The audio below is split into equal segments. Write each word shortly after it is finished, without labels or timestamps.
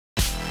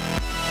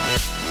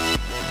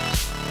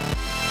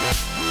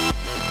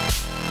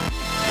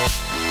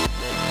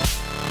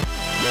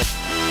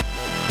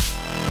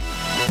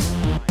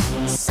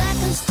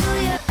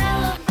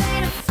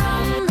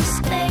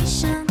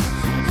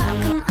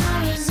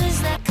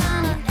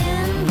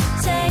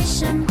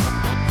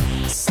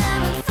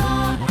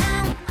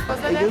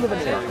live in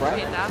New York,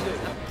 right?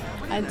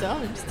 I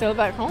don't. Still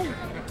back home.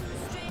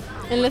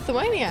 In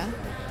Lithuania.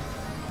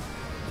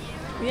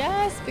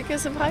 Yes,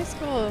 because of high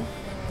school.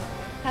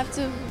 Have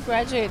to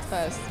graduate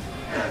first.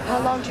 How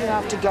long do you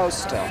have to go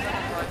still?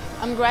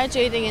 I'm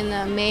graduating in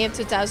May of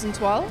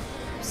 2012,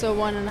 so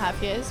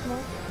 1.5 years more.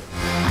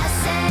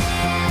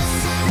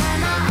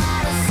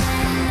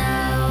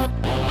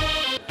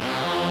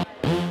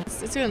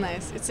 It's really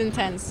nice. It's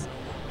intense.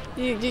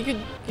 You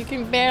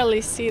can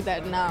barely see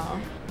that now.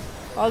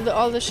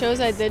 All the shows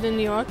I did in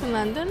New York and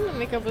London, the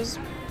makeup was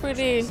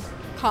pretty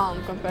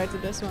calm compared to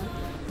this one.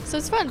 So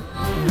it's fun.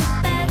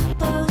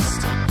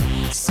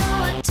 So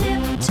I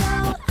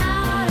tiptoe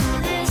out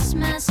of this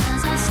mess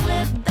as I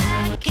slip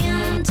back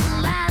into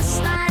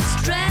last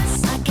night's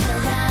dress. I get a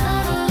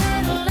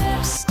little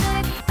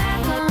lipstick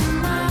back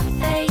on my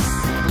face,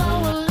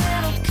 blow a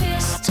little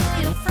kiss to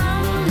you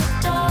from the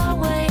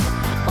doorway,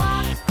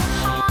 walk the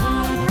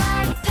hall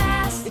right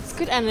past. It's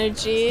good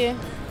energy,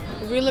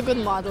 really good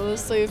models,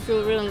 so you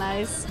feel real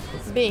nice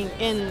being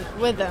in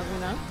with them, you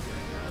know,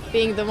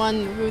 being the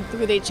one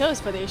who they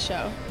chose for their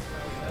show.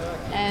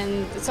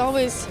 And it's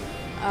always,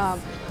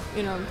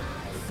 you know,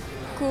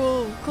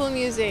 cool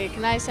music,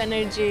 nice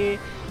energy,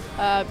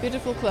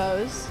 beautiful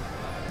clothes.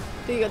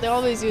 They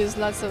always use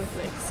lots of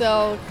like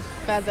silk,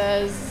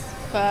 feathers,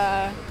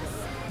 fur,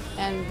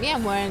 and me,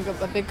 I'm wearing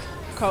a big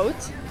coat,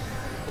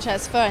 which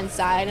has fur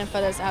inside and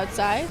feathers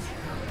outside.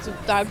 It's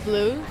dark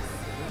blue,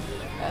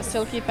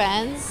 silky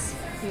pants,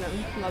 you know,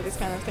 and all these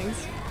kind of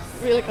things.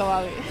 Really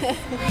kawaii.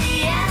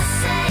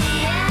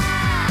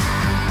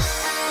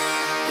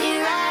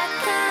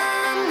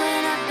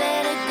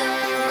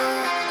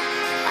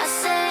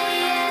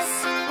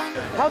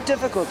 How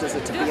difficult is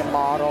it to be a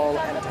model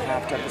and to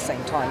have to at the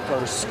same time go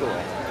to school?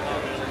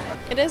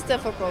 It is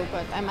difficult,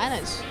 but I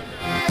manage.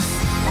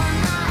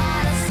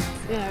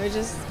 You know, we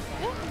just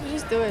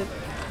do it.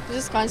 You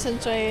just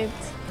concentrate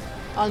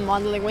on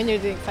modeling when you're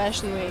doing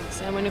fashion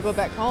weeks, and when you go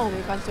back home,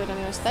 you concentrate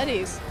on your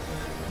studies.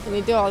 And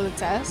you do all the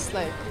tests,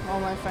 like all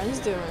my friends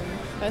do, and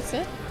that's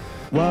it.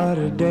 What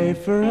a day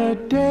for a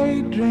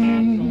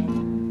daydream.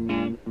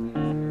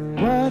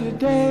 What a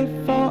day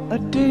for a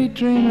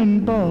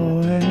daydreaming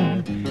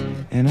boy.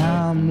 And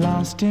I'm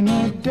lost in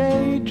a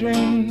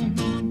daydream,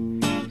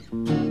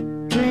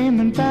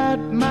 dreaming about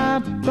my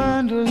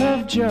bundle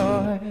of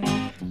joy.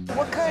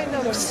 What kind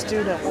of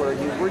student were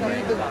you? Were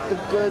you the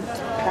good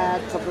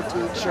pets of the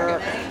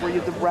teacher? Were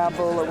you the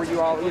rebel, or were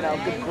you all, you know,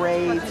 good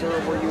grades, or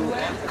were you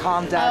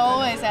calm down? I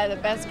always had the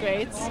best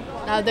grades.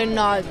 Now they're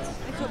not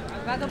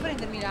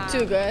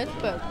too good,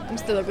 but I'm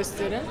still a good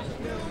student.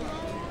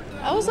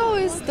 I was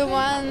always the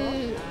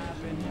one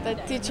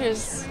that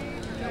teachers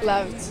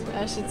loved,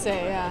 I should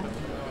say, yeah.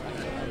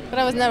 But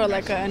I was never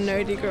like a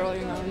nerdy girl,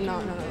 you know,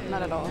 no,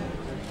 not at all.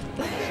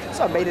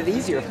 So it made it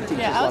easier for teachers.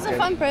 Yeah, I was a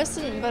fun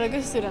person, but a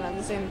good student at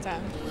the same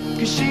time.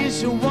 'Cause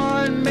she's the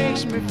one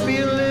makes me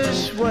feel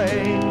this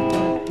way.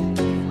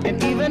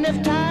 And even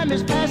if time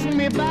is passing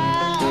me by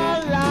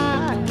a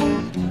lot,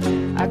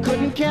 I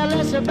couldn't care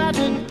less about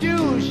the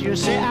dues you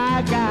say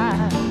I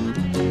got.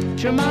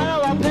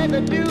 Tomorrow I'll pay the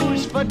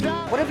dues for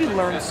What have you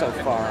learned so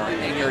far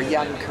in your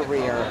young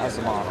career as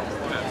a model?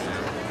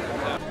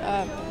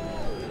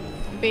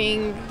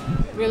 Being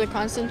really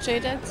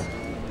concentrated.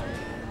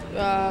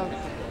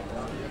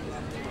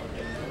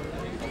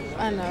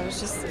 I don't know, it's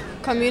just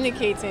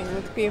communicating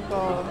with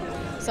people.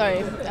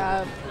 Sorry,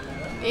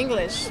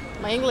 English.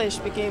 My English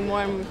became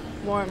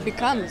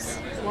becomes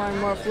more and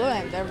more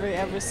fluent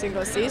every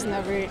single season,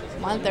 every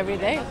month, every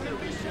day.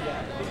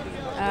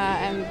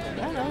 And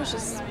I don't know, it's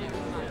just,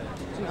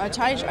 you know, I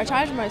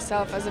charge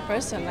myself as a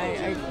person.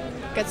 I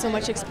get so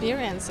much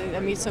experience. I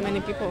meet so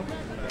many people.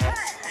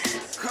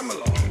 Come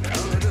along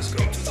now, let us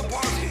go to the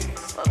party.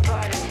 What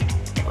party?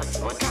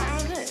 What time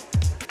is it?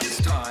 It's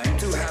time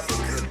to have a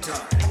good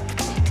time.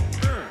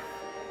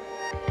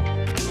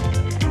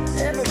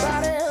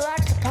 Everybody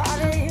likes to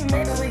party.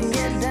 Maybe we can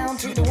get down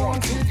to the 1,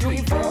 2,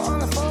 3, 4 on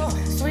the floor.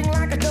 Swing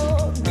like a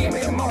door. Give me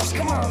the most.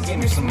 Come on, give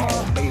me some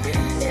more, baby.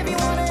 If you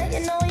want it,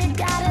 you know you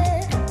got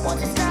it. Once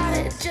you start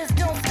it, just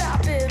don't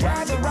stop it.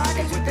 Ride the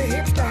rockets with the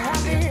hips to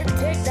hop it.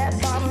 Take that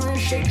bottle and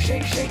shake,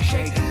 shake, shake,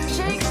 shake.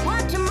 Shake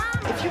what your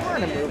mama. If you were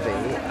in a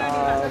movie,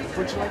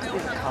 would you like to be a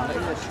comedy,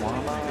 a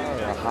drama,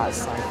 or a hot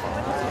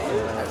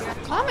sci-fi?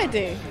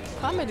 Comedy.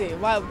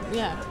 Wow,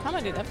 yeah,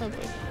 comedy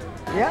definitely.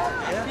 Yeah,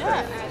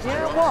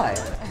 why?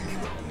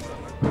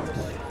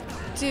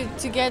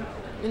 To get,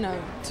 you know,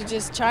 to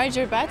just charge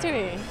your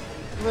battery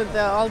with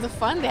all the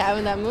fun they have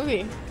in that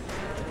movie.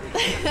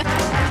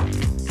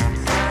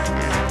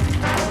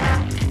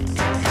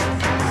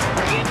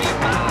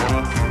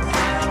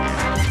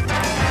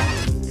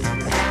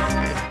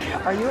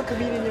 Are you a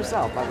comedian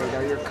yourself? I mean,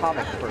 are you a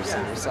comic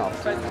person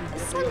yourself?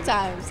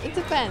 Sometimes, it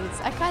depends.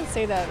 I can't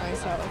say that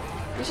myself.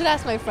 You should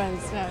ask my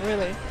friends, yeah,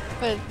 really.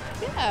 But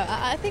yeah,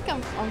 I think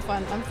I'm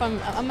fun.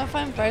 I'm a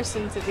fun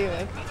person to deal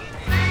with.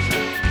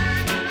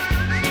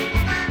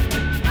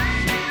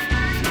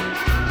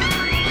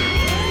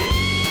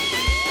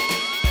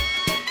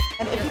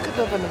 And if you could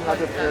could live in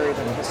another period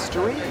in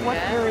history, what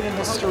period in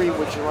history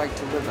would you like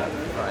to live in?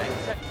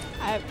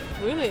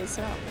 It's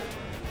a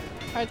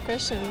hard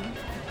question.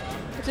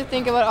 I have to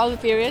think about all the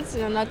periods,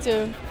 not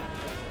to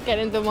get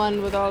into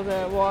one with all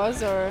the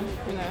wars or,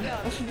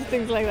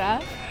 things like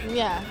that.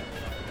 Yeah,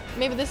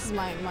 maybe this is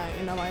my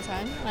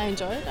time. I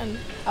enjoy it, and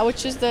I would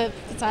choose the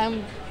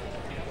time,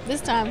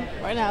 this time,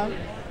 right now.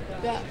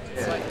 Yeah.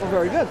 Well,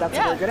 very good. That's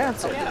a very good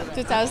answer. Yeah,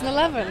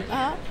 2011.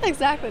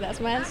 Exactly, that's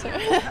my answer.